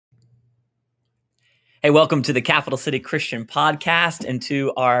Hey, welcome to the Capital City Christian Podcast and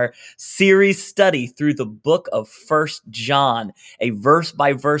to our series study through the book of First John, a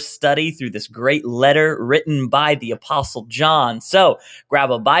verse-by-verse study through this great letter written by the Apostle John. So grab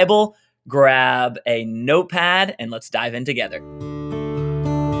a Bible, grab a notepad, and let's dive in together.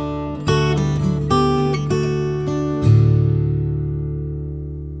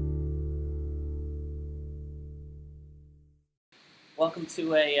 Welcome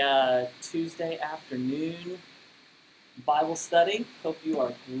to a Tuesday afternoon Bible study. Hope you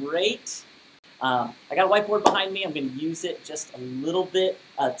are great. I got a whiteboard behind me. I'm going to use it just a little bit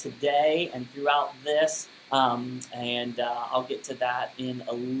today and throughout this, and I'll get to that in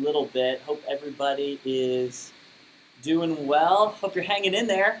a little bit. Hope everybody is doing well. Hope you're hanging in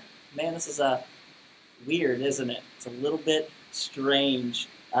there. Man, this is weird, isn't it? It's a little bit strange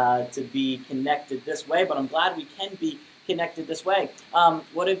to be connected this way, but I'm glad we can be connected this way.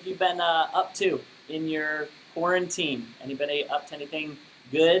 What have you been up to in your quarantine? Anybody up to anything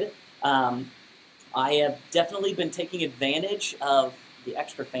good? I have definitely been taking advantage of the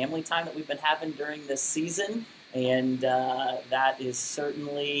extra family time that we've been having during this season, and that is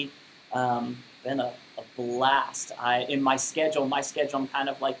certainly been a blast. In my schedule, I'm kind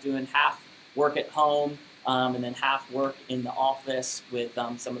of like doing half work at home and then half work in the office with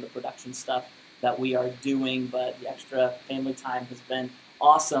some of the production stuff that we are doing, but the extra family time has been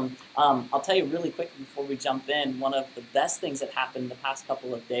awesome. I'll tell you really quick before we jump in, one of the best things that happened the past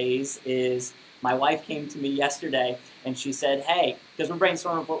couple of days is my wife came to me yesterday and she said, hey, because we're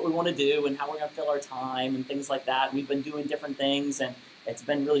brainstorming what we want to do and how we're going to fill our time and things like that. We've been doing different things and it's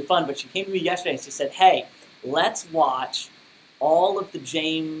been really fun. But she came to me yesterday and she said, hey, let's watch all of the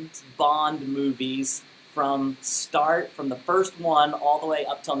James Bond movies from the first one all the way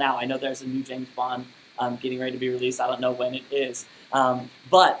up till now. I know there's a new James Bond getting ready to be released. I don't know when it is.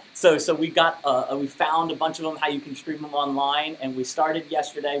 But so we found a bunch of them, how you can stream them online. And we started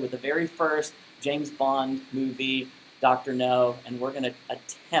yesterday with the very first James Bond movie, Dr. No, and we're going to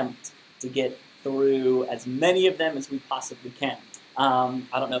attempt to get through as many of them as we possibly can. I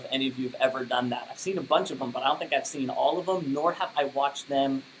don't know if any of you have ever done that. I've seen a bunch of them, but I don't think I've seen all of them, nor have I watched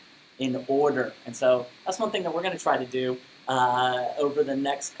them in order. And so that's one thing that we're going to try to do over the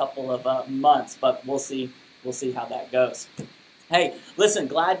next couple of months, but we'll see how that goes. Hey, listen,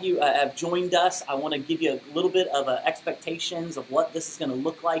 glad you have joined us. I want to give you a little bit of expectations of what this is going to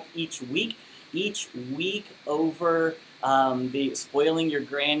look like each week. Each week over the spoiling your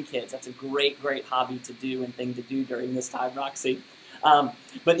grandkids. That's a great hobby to do and thing to do during this time, Roxy.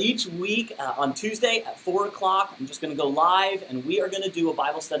 But each week on Tuesday at 4 o'clock, I'm just going to go live, and we are going to do a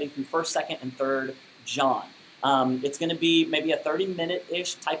Bible study through 1st, 2nd, and 3rd John. It's going to be maybe a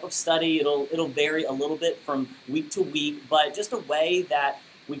 30-minute-ish type of study. It'll vary a little bit from week to week, but just a way that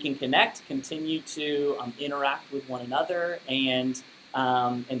we can connect, continue to interact with one another, and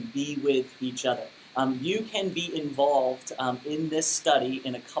be with each other. You can be involved in this study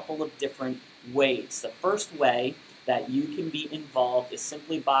in a couple of different ways. The first way that you can be involved is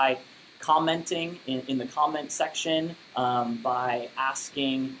simply by commenting in the comment section, by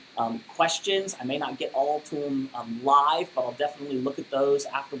asking questions. I may not get all to them live, but I'll definitely look at those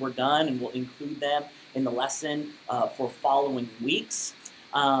after we're done, and we'll include them in the lesson for following weeks.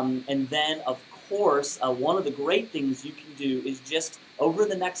 And then, of course, one of the great things you can do is just over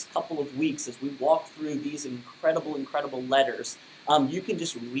the next couple of weeks, as we walk through these incredible letters, you can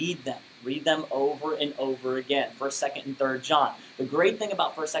just read them over and over again. 1st, 2nd, and 3rd John. The great thing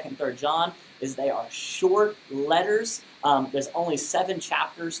about 1st, 2nd, and 3rd John is they are short letters. There's only 7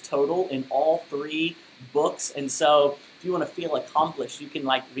 chapters total in all 3 books, and so if you want to feel accomplished, you can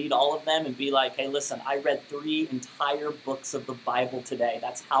read all of them and be like, hey, listen, I read 3 entire books of the Bible today.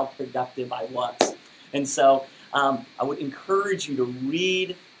 That's how productive I was. And so I would encourage you to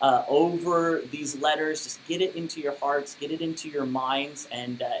read over these letters. Just get it into your hearts, get it into your minds,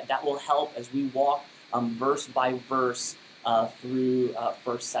 and that will help as we walk verse by verse through 1st,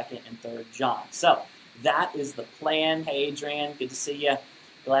 2nd, and 3rd John. So that is the plan. Hey, Adrian, good to see you.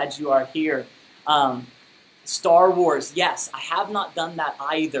 Glad you are here. Star Wars, yes, I have not done that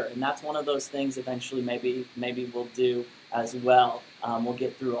either, and that's one of those things eventually maybe we'll do as well. We'll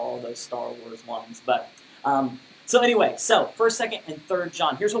get through all of those Star Wars ones. But so anyway, 1st, 2nd, and 3rd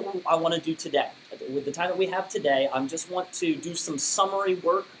John. Here's what I want to do today. With the time that we have today, I just want to do some summary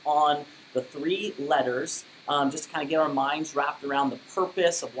work on the 3 letters, just to kind of get our minds wrapped around the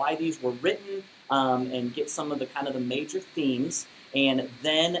purpose of why these were written, and get some of the major themes. And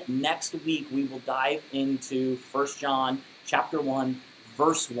then next week we will dive into 1 John chapter 1,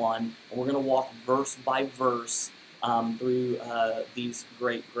 verse 1, and we're going to walk verse by verse through these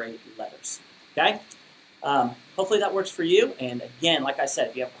great letters. Okay? Hopefully that works for you. And again, like I said,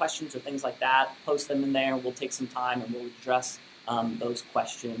 if you have questions or things like that, post them in there. We'll take some time and we'll address those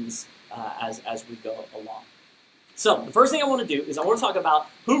questions as we go along. So the first thing I want to do is I want to talk about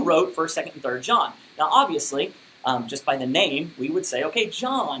who wrote 1st, 2nd, and 3rd John. Now, obviously, just by the name, we would say, okay,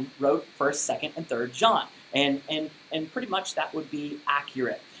 John wrote 1st, 2nd, and 3rd John. And pretty much that would be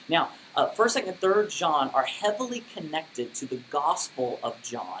accurate. Now, 1st, 2nd, and 3rd John are heavily connected to the Gospel of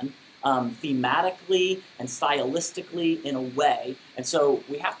John, thematically and stylistically in a way. And so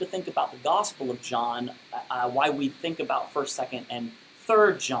we have to think about the Gospel of John, why we think about 1st, 2nd, and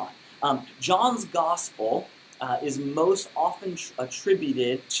 3rd John. John's Gospel is most often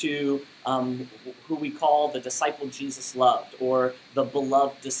attributed to who we call the disciple Jesus loved, or the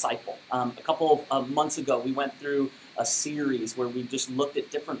beloved disciple. A couple of months ago, we went through a series where we just looked at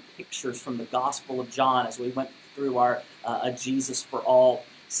different pictures from the Gospel of John as we went through our A Jesus for All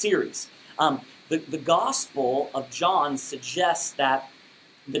series. The Gospel of John suggests that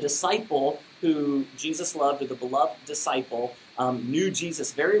the disciple who Jesus loved, or the beloved disciple, knew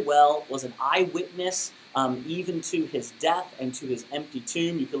Jesus very well, was an eyewitness even to his death and to his empty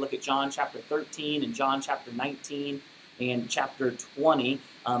tomb. You can look at John chapter 13 and John chapter 19 and chapter 20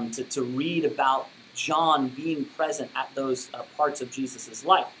 to read about John being present at those parts of Jesus'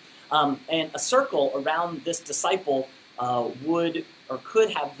 life. And a circle around this disciple would or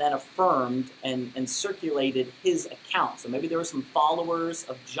could have then affirmed and circulated his account. So maybe there were some followers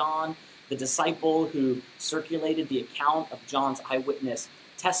of John, the disciple, who circulated the account of John's eyewitness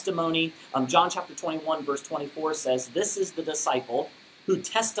testimony. John chapter 21, verse 24 says, "This is the disciple who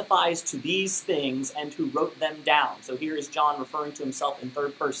testifies to these things and who wrote them down." So here is John referring to himself in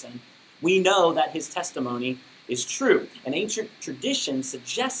third person. We know that his testimony is true. An ancient tradition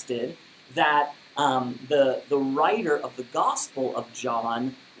suggested that the writer of the Gospel of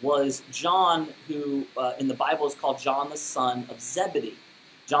John was John, who in the Bible is called John the son of Zebedee.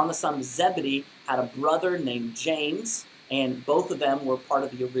 John the son of Zebedee had a brother named James, and both of them were part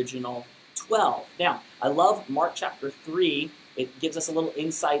of the original 12. Now, I love Mark chapter 3. It gives us a little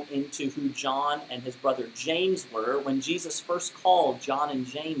insight into who John and his brother James were. When Jesus first called John and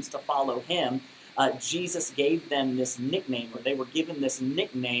James to follow him, Jesus gave them this nickname, or they were given this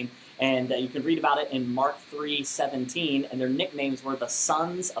nickname, and you can read about it in Mark 3:17, and their nicknames were the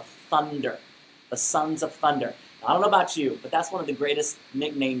Sons of Thunder. The Sons of Thunder. Now, I don't know about you, but that's one of the greatest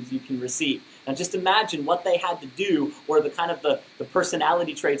nicknames you can receive. Now just imagine what they had to do, or the kind of the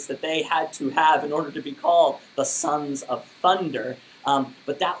personality traits that they had to have in order to be called the Sons of Thunder,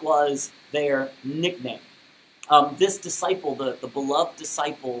 but that was their nickname. This disciple, the beloved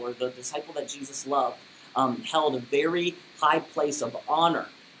disciple, or the disciple that Jesus loved, held a very high place of honor.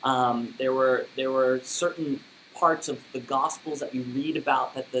 There were certain parts of the Gospels that you read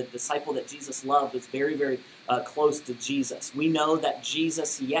about that the disciple that Jesus loved was very, very close to Jesus. We know that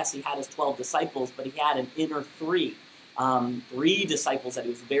Jesus, yes, he had his 12 disciples, but he had an inner three disciples that he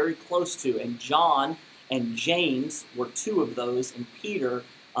was very close to, and John and James were two of those, and Peter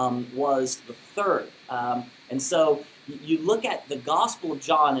was the third. And so you look at the Gospel of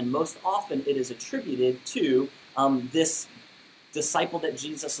John, and most often it is attributed to this disciple that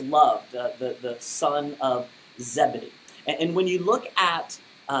Jesus loved, the son of Zebedee. And when you look at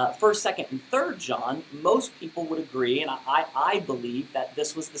 1st, 2nd, and 3rd John, most people would agree, and I believe that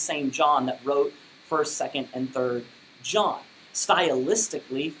this was the same John that wrote 1st, 2nd, and 3rd John.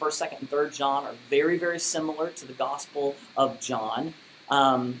 Stylistically, 1st, 2nd, and 3rd John are very, very similar to the Gospel of John.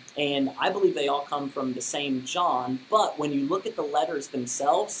 And I believe they all come from the same John, but when you look at the letters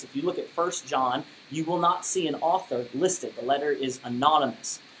themselves, if you look at 1st John, you will not see an author listed. The letter is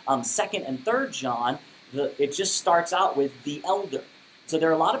anonymous. 2nd and 3rd John, it just starts out with the elder. So there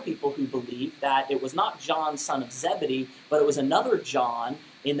are a lot of people who believe that it was not John, son of Zebedee, but it was another John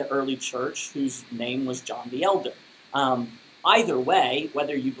in the early church whose name was John the Elder. Either way,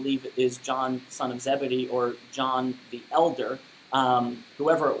 whether you believe it is John, son of Zebedee, or John the Elder,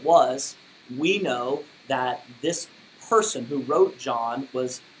 whoever it was, we know that this person who wrote John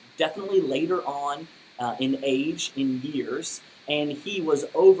was definitely later on in age, in years, and he was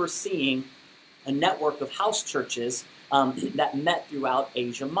overseeing a network of house churches that met throughout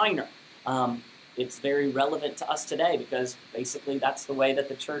Asia Minor. It's very relevant to us today because basically that's the way that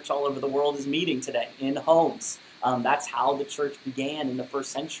the church all over the world is meeting today, in homes. That's how the church began in the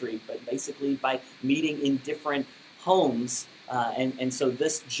first century, but basically by meeting in different homes. And so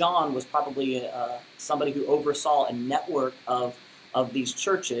this John was probably somebody who oversaw a network of these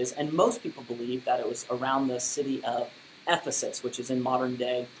churches, and most people believe that it was around the city of Ephesus, which is in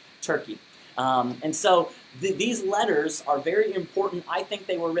modern-day Turkey. And so these letters are very important. I think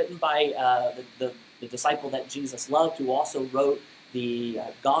they were written by the disciple that Jesus loved, who also wrote the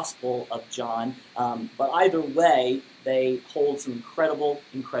Gospel of John. But either way, they hold some incredible,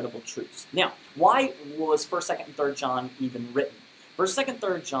 incredible truths. Now, why was 1st, 2nd, and 3rd John even written? 1st, 2nd,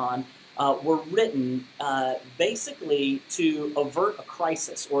 3rd John were written basically to avert a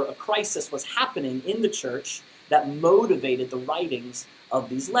crisis, or a crisis was happening in the church that motivated the writings of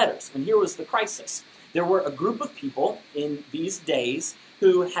these letters. And here was the crisis. There were a group of people in these days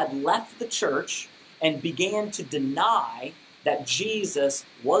who had left the church and began to deny that Jesus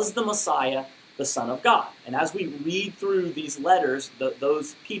was the Messiah, the Son of God. And as we read through these letters,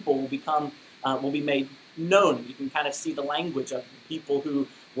 those people will be made known. You can kind of see the language of the people who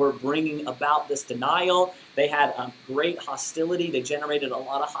were bringing about this denial. They had great hostility. They generated a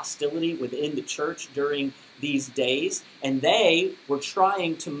lot of hostility within the church during these days, and they were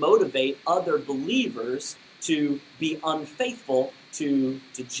trying to motivate other believers to be unfaithful to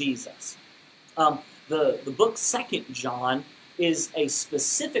Jesus. The book 2nd John is a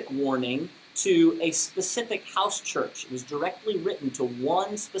specific warning to a specific house church. It was directly written to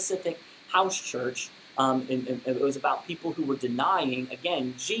one specific house church. And it was about people who were denying,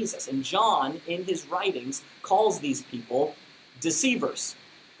 again, Jesus. And John, in his writings, calls these people deceivers.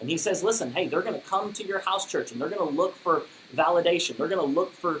 And he says, listen, hey, they're going to come to your house church, and they're going to look for validation. They're going to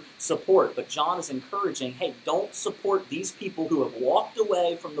look for support. But John is encouraging, hey, don't support these people who have walked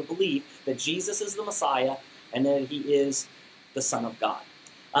away from the belief that Jesus is the Messiah and that he is the Son of God.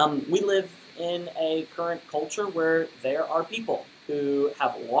 We live in a current culture where there are people who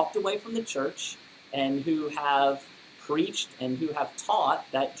have walked away from the church and who have preached and who have taught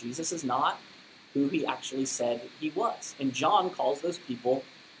that Jesus is not who he actually said he was. And John calls those people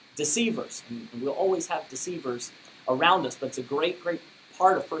deceivers. And we'll always have deceivers around us, but it's a great, great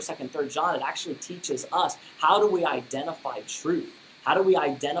part of 1st, 2nd, 3rd John. It actually teaches us, how do we identify truth? How do we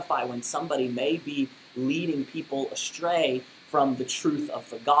identify when somebody may be leading people astray from the truth of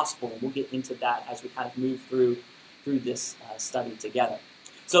the gospel? And we'll get into that as we kind of move through this study together.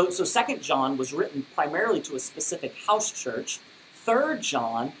 So 2nd John was written primarily to a specific house church. 3rd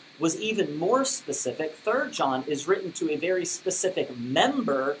John was even more specific. 3rd John is written to a very specific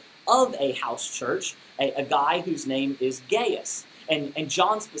member of a house church, a guy whose name is Gaius. And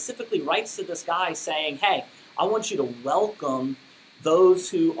John specifically writes to this guy saying, hey, I want you to welcome those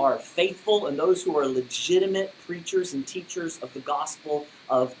who are faithful and those who are legitimate preachers and teachers of the gospel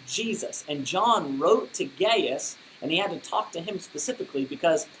of Jesus. And John wrote to Gaius, and he had to talk to him specifically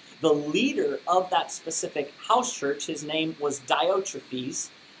because the leader of that specific house church, his name was Diotrephes.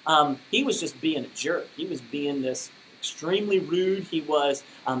 He was just being a jerk. He was being this extremely rude. He was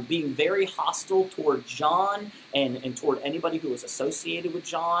being very hostile toward John and toward anybody who was associated with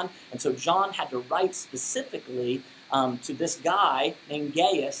John. And so John had to write specifically to this guy named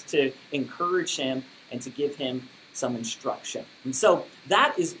Gaius to encourage him and to give him some instruction. And so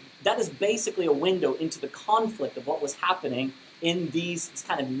that is basically a window into the conflict of what was happening in this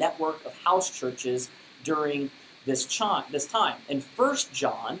kind of network of house churches during this time. And 1st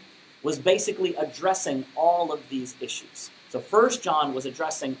John was basically addressing all of these issues. So 1st John was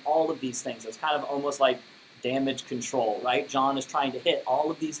addressing all of these things. It's kind of almost like damage control, right? John is trying to hit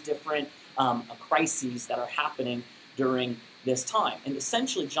all of these different crises that are happening during this time. And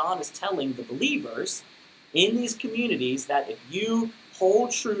essentially, John is telling the believers in these communities that if you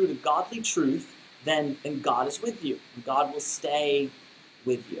hold true to godly truth, then God is with you. And God will stay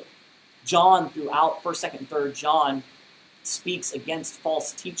with you. John, throughout 1st, 2nd, 3rd John, speaks against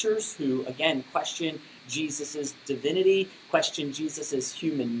false teachers who, again, question Jesus' divinity, question Jesus'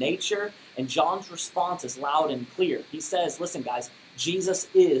 human nature. And John's response is loud and clear. He says, listen, guys, Jesus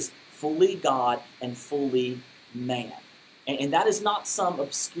is fully God and fully man. And that is not some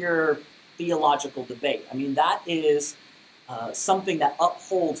obscure theological debate. I mean, that is something that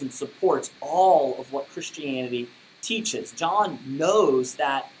upholds and supports all of what Christianity teaches. John knows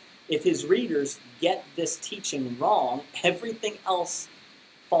that if his readers get this teaching wrong, everything else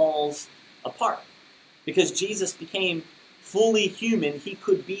falls apart. Because Jesus became fully human, he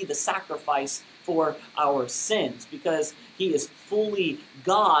could be the sacrifice for our sins. Because he is fully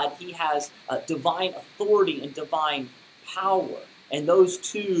God, he has divine authority and divine power. And those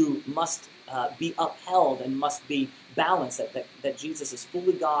two must be upheld and must be balanced, that Jesus is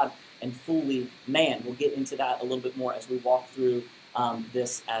fully God and fully man. We'll get into that a little bit more as we walk through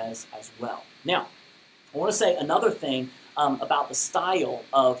this as well. Now, I want to say another thing about the style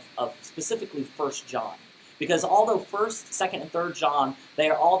of specifically 1st John. Because although 1st, 2nd, and 3rd John, they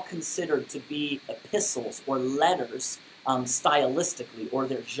are all considered to be epistles or letters stylistically, or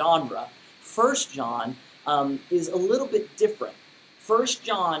their genre, 1st John is a little bit different. First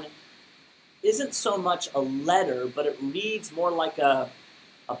John isn't so much a letter, but it reads more like a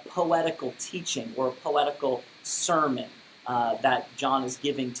poetical teaching or a poetical sermon that John is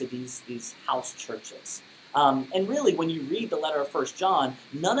giving to these house churches. And really, when you read the letter of First John,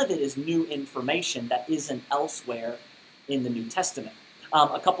 none of it is new information that isn't elsewhere in the New Testament.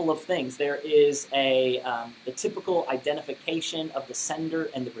 A couple of things. There is the typical identification of the sender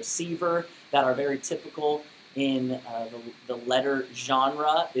and the receiver that are very typical in the letter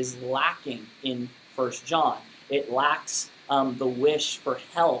genre is lacking in First John. It lacks the wish for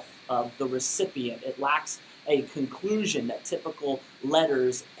health of the recipient. It lacks a conclusion that typical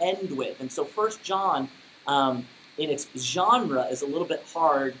letters end with. And so First John, in its genre, is a little bit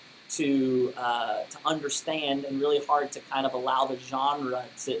hard to understand and really hard to kind of allow the genre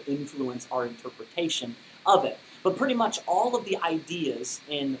to influence our interpretation of it. But pretty much all of the ideas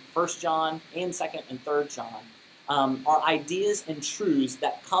in 1 John and 2nd and 3rd John are ideas and truths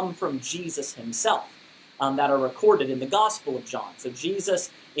that come from Jesus himself, that are recorded in the Gospel of John. So Jesus,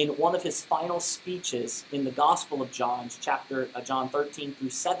 in one of his final speeches in the Gospel of John, John 13 through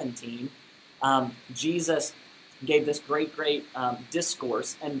 17, Jesus gave this great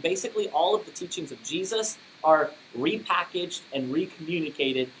discourse, and basically all of the teachings of Jesus are repackaged and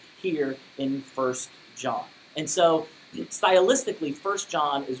recommunicated here in 1 John. And so stylistically, 1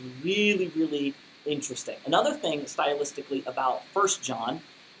 John is really, really interesting. Another thing stylistically about 1 John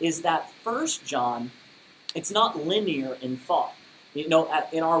is that 1 John, it's not linear in thought. You know,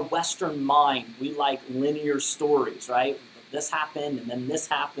 in our Western mind, we like linear stories, right? This happened, and then this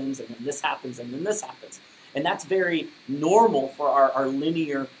happens, and then this happens, and then this happens. And that's very normal for our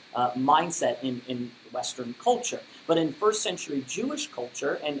linear mindset in Western culture. But in first century Jewish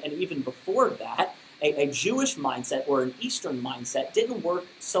culture, and even before that, a Jewish mindset or an Eastern mindset didn't work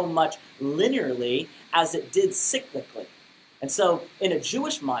so much linearly as it did cyclically. And so in a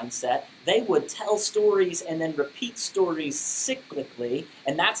Jewish mindset, they would tell stories and then repeat stories cyclically,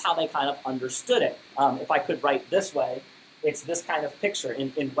 and that's how they kind of understood it. If I could write this way, it's this kind of picture.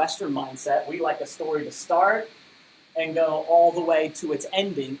 In Western mindset, we like a story to start and go all the way to its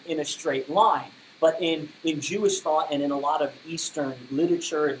ending in a straight line. But in Jewish thought and in a lot of Eastern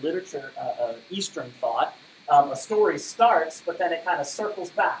literature, Eastern thought, a story starts, but then it kind of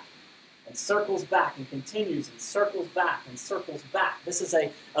circles back and continues and circles back and circles back. This is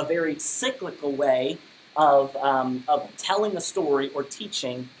a very cyclical way of telling a story or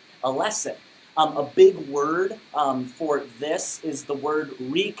teaching a lesson. A big word for this is the word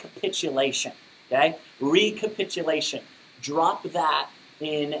recapitulation. Okay, recapitulation. Drop that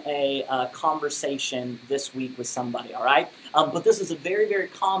in a conversation this week with somebody. All right, but this is a very, very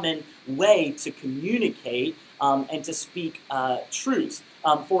common way to communicate and to speak truths.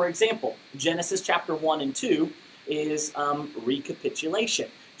 For example, Genesis chapter 1 and 2 is recapitulation.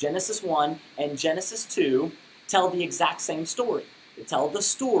 Genesis 1 and Genesis 2 tell the exact same story. They tell the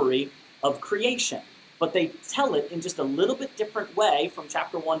story of creation, but they tell it in just a little bit different way from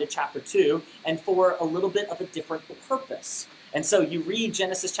chapter 1 to chapter 2 and for a little bit of a different purpose. And so you read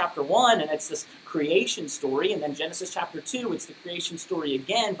Genesis chapter 1 and it's this creation story, and then Genesis chapter 2, it's the creation story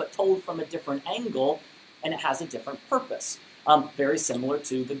again, but told from a different angle, and it has a different purpose. Very similar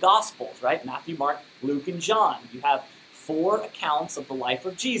to the Gospels, right? Matthew, Mark, Luke, and John. You have 4 accounts of the life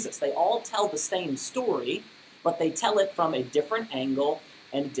of Jesus. They all tell the same story, but they tell it from a different angle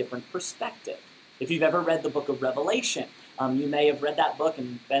and a different perspective. If you've ever read the book of Revelation, you may have read that book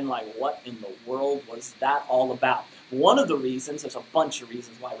and been like, what in the world was that all about? One of the reasons, there's a bunch of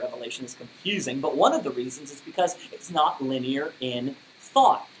reasons why Revelation is confusing, but one of the reasons is because it's not linear in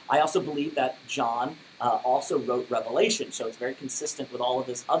thought. I also believe that John also wrote Revelation, so it's very consistent with all of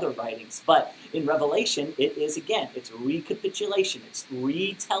his other writings. But in Revelation, it is, again, it's recapitulation. It's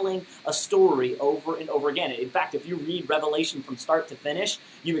retelling a story over and over again. In fact, if you read Revelation from start to finish,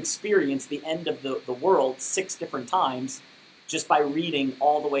 you experience the end of the world 6 different times just by reading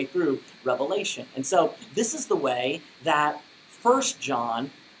all the way through Revelation. And so this is the way that 1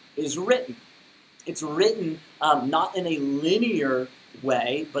 John is written. It's written not in a linear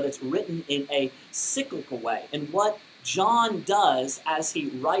way, but it's written in a cyclical way. And what John does as he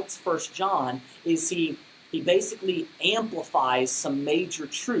writes 1 John is he basically amplifies some major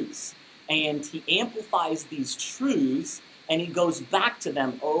truths. And he amplifies these truths and he goes back to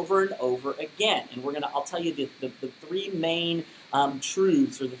them over and over again. And I'll tell you the 3 main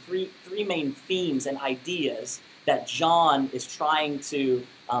truths, or the three main themes and ideas that John is trying to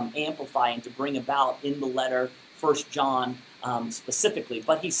amplify and to bring about in the letter 1 John specifically,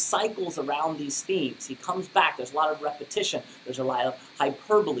 but he cycles around these themes. He comes back. There's a lot of repetition. There's a lot of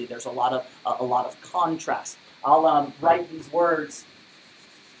hyperbole. There's a lot of contrast. I'll write these words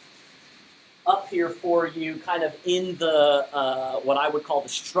up here for you, kind of in the what I would call the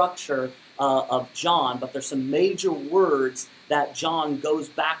structure of John, but there's some major words that John goes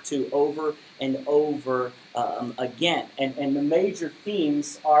back to over and over again. And the major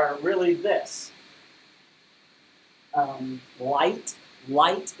themes are really this. Light.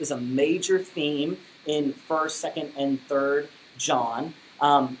 Light is a major theme in 1st, 2nd, and 3rd John.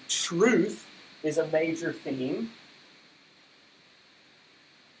 Truth is a major theme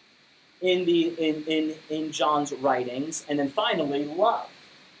in John's writings. And then finally, love.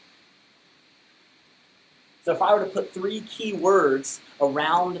 So if I were to put 3 key words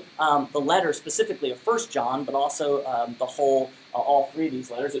around the letter specifically of 1 John, but also the whole, all 3 of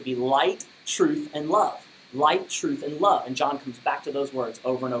these letters, it would be light, truth, and love. Light, truth, and love. And John comes back to those words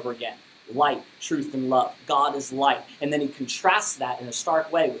over and over again. Light, truth, and love. God is light. And then he contrasts that in a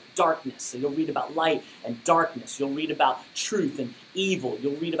stark way with darkness. So you'll read about light and darkness. You'll read about truth and evil.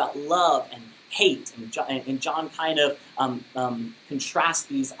 You'll read about love and hate. And John kind of contrasts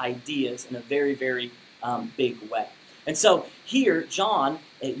these ideas in a very, very big way. And so here, John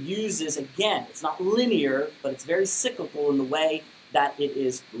uses, again, it's not linear, but it's very cyclical in the way that it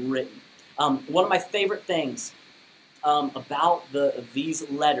is written. One of my favorite things about these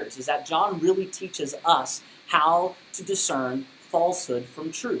letters is that John really teaches us how to discern falsehood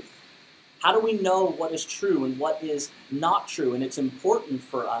from truth. How do we know what is true and what is not true? And it's important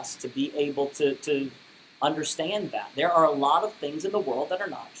for us to be able to understand that. There are a lot of things in the world that are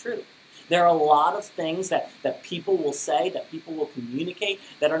not true. There are a lot of things that people will say, that people will communicate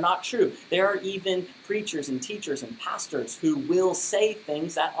that are not true. There are even preachers and teachers and pastors who will say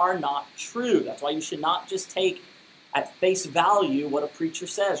things that are not true. That's why you should not just take at face value what a preacher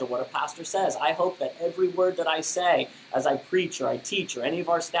says or what a pastor says. I hope that every word that I say as I preach or I teach or any of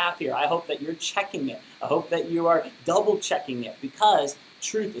our staff here, I hope that you're checking it. I hope that you are double checking it, because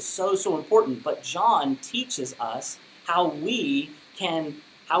truth is so, so important. But John teaches us how we can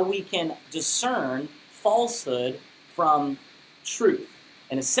discern falsehood from truth.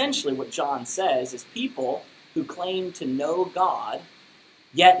 And essentially what John says is people who claim to know God,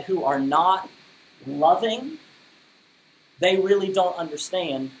 yet who are not loving, they really don't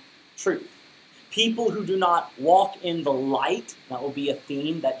understand truth. People who do not walk in the light, that will be a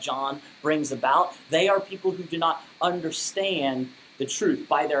theme that John brings about, they are people who do not understand the truth.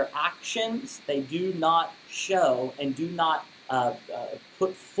 By their actions, they do not show and do not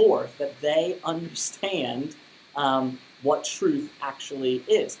put forth that they understand what truth actually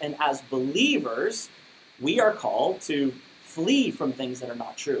is. And as believers, we are called to flee from things that are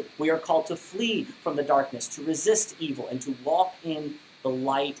not true. We are called to flee from the darkness, to resist evil, and to walk in the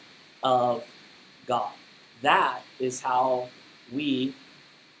light of God. That is how we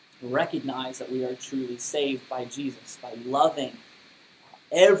recognize that we are truly saved by Jesus, by loving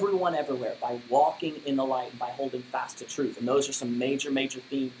everyone everywhere, by walking in the light and by holding fast to truth. And those are some major, major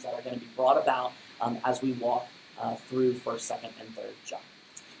themes that are going to be brought about as we walk through 1st, 2nd, and 3rd John.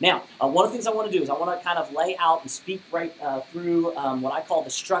 Now, one of the things I want to do is I want to kind of lay out and speak right through what I call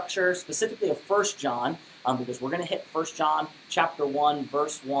the structure, specifically of 1 John, because we're going to hit 1 John chapter 1,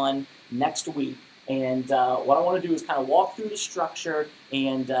 verse 1 next week. And what I want to do is kind of walk through the structure,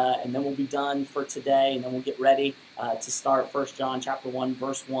 and then we'll be done for today, and then we'll get ready to start 1 John chapter 1,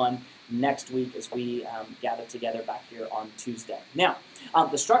 verse 1 next week as we gather together back here on Tuesday. Now,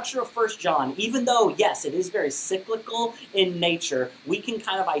 the structure of 1 John, even though, yes, it is very cyclical in nature, we can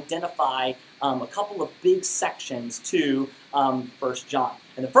kind of identify a couple of big sections to 1 John.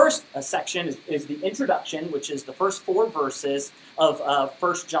 And the first section is the introduction, which is the first 4 verses of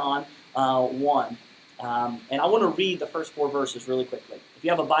 1 John 1. And I want to read the first 4 verses really quickly. If you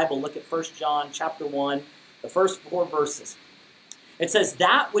have a Bible, look at 1 John chapter 1, the first 4 verses. It says,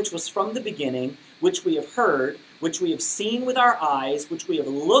 "That which was from the beginning, which we have heard, which we have seen with our eyes, which we have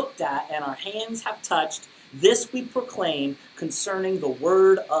looked at and our hands have touched, this we proclaim concerning the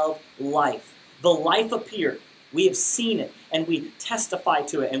word of life. The life appeared. We have seen it, and we testify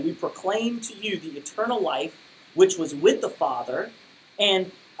to it, and we proclaim to you the eternal life, which was with the Father,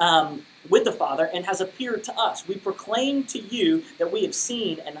 and has appeared to us. We proclaim to you that we have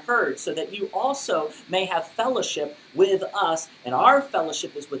seen and heard, so that you also may have fellowship with us. And our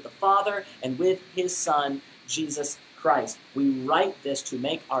fellowship is with the Father and with his Son, Jesus Christ. We write this to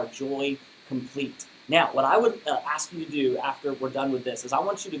make our joy complete." Now, what I would ask you to do after we're done with this is I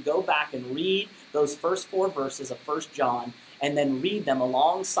want you to go back and read those first 4 verses of 1 John, and then read them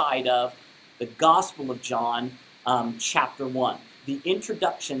alongside of the Gospel of John, chapter 1. The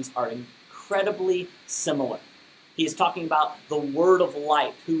introductions are incredibly similar. He is talking about the Word of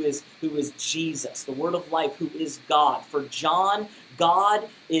life, who is Jesus, the Word of life, who is God. For John, God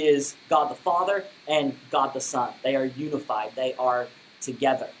is God the Father and God the Son. They are unified. They are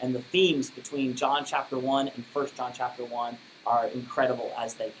together. And the themes between John chapter 1 and 1 John chapter 1 are incredible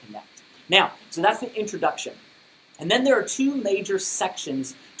as they connect. Now, so that's the introduction. And then there are two major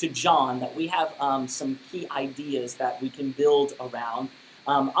sections to John that we have some key ideas that we can build around.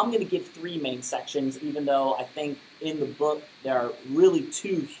 I'm going to give three main sections, even though I think in the book there are really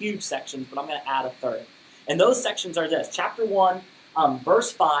two huge sections, but I'm going to add a third. And those sections are this: chapter 1,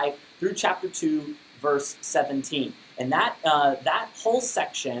 verse 5 through chapter 2, verse 17. And that whole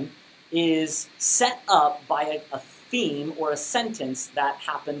section is set up by a theme or a sentence that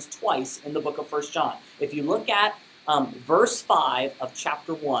happens twice in the book of 1 John. If you look at verse 5 of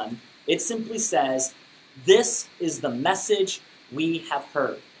chapter 1, it simply says, "This is the message we have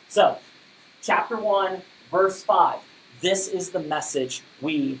heard." So, chapter 1, verse 5, this is the message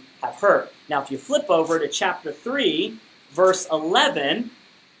we have heard. Now, if you flip over to chapter 3, verse 11,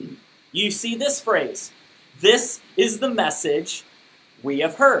 you see this phrase, "This is the message we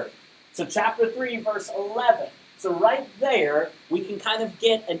have heard." So, chapter 3, verse 11. So right there, we can kind of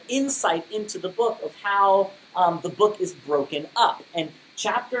get an insight into the book of how the book is broken up. And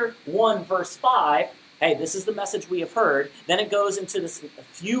chapter 1, verse 5, hey, this is the message we have heard. Then it goes into a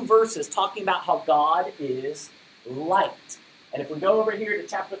few verses talking about how God is light. And if we go over here to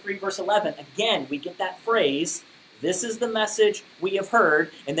chapter 3, verse 11, again, we get that phrase, "This is the message we have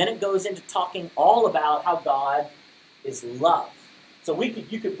heard." And then it goes into talking all about how God is love. So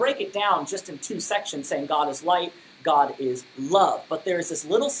you could break it down just in two sections, saying God is light, God is love. But there's this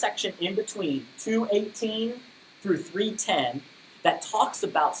little section in between, 2:18 through 3:10, that talks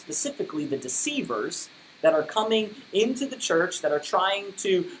about specifically the deceivers that are coming into the church, that are trying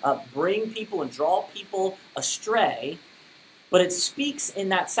to bring people and draw people astray. But it speaks in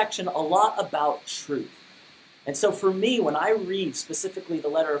that section a lot about truth. And so for me, when I read specifically the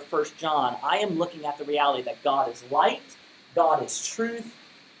letter of 1 John, I am looking at the reality that God is light, God is truth,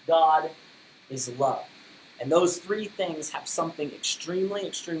 God is love. And those three things have something extremely,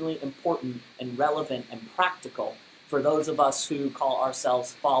 extremely important and relevant and practical for those of us who call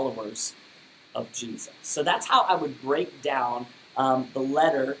ourselves followers of Jesus. So that's how I would break down the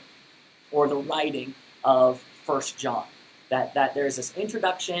letter or the writing of 1 John. That there's this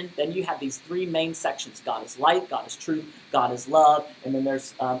introduction, then you have these three main sections: God is light, God is truth, God is love, and then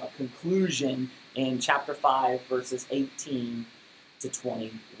there's a conclusion in chapter 5, verses 18 to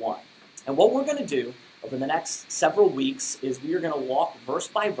 21. And what we're going to do over the next several weeks is we are going to walk verse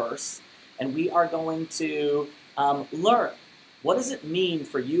by verse, and we are going to learn, what does it mean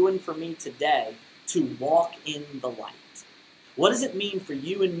for you and for me today to walk in the light? What does it mean for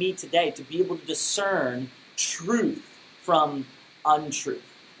you and me today to be able to discern truth from untruth?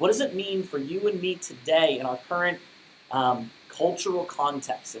 What does it mean for you and me today in our current cultural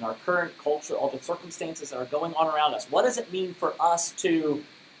context, in our current culture, all the circumstances that are going on around us? What does it mean for us to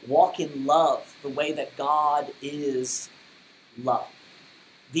walk in love the way that God is love?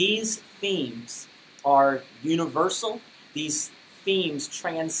 These themes are universal. These themes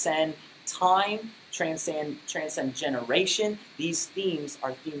transcend time, transcend generation. These themes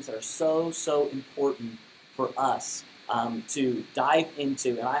are themes that are so, so important for us to dive into.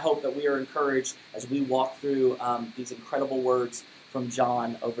 And I hope that we are encouraged as we walk through these incredible words from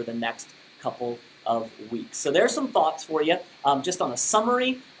John over the next couple of weeks. So there's some thoughts for you, just on a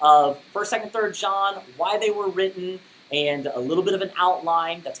summary of 1st, 2nd, 3rd John, why they were written, and a little bit of an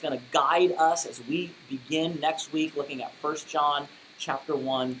outline that's going to guide us as we begin next week looking at 1 John chapter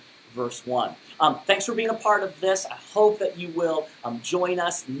 1, verse 1. Thanks for being a part of this. I hope that you will join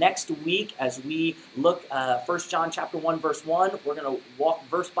us next week as we look 1 John chapter 1, verse 1. We're going to walk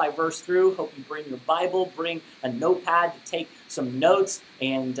verse by verse through. Hope you bring your Bible, bring a notepad to take some notes,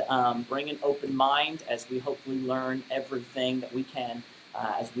 and bring an open mind as we hopefully learn everything that we can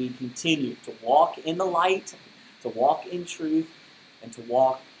as we continue to walk in the light, to walk in truth, and to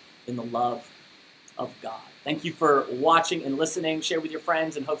walk in the love of God. Thank you for watching and listening. Share with your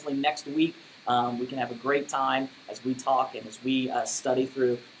friends, and hopefully next week we can have a great time as we talk and as we study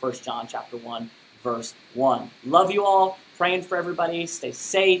through 1 John chapter 1, verse 1. Love you all. Praying for everybody. Stay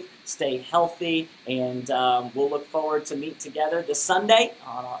safe, stay healthy, and we'll look forward to meet together this Sunday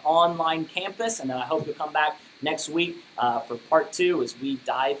on our online campus, and then I hope you'll come back next week for part 2 as we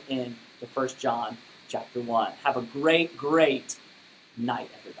dive in to 1 John chapter 1. Have a great, great night,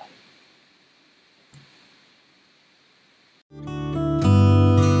 everybody.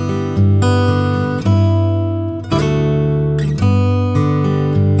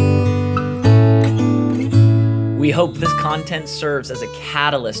 We hope this content serves as a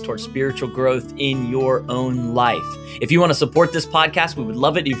catalyst towards spiritual growth in your own life. If you want to support this podcast, we would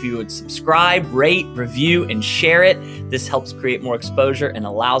love it if you would subscribe, rate, review, and share it. This helps create more exposure and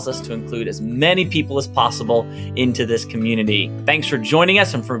allows us to include as many people as possible into this community. Thanks for joining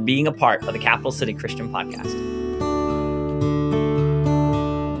us and for being a part of the Capital City Christian Podcast.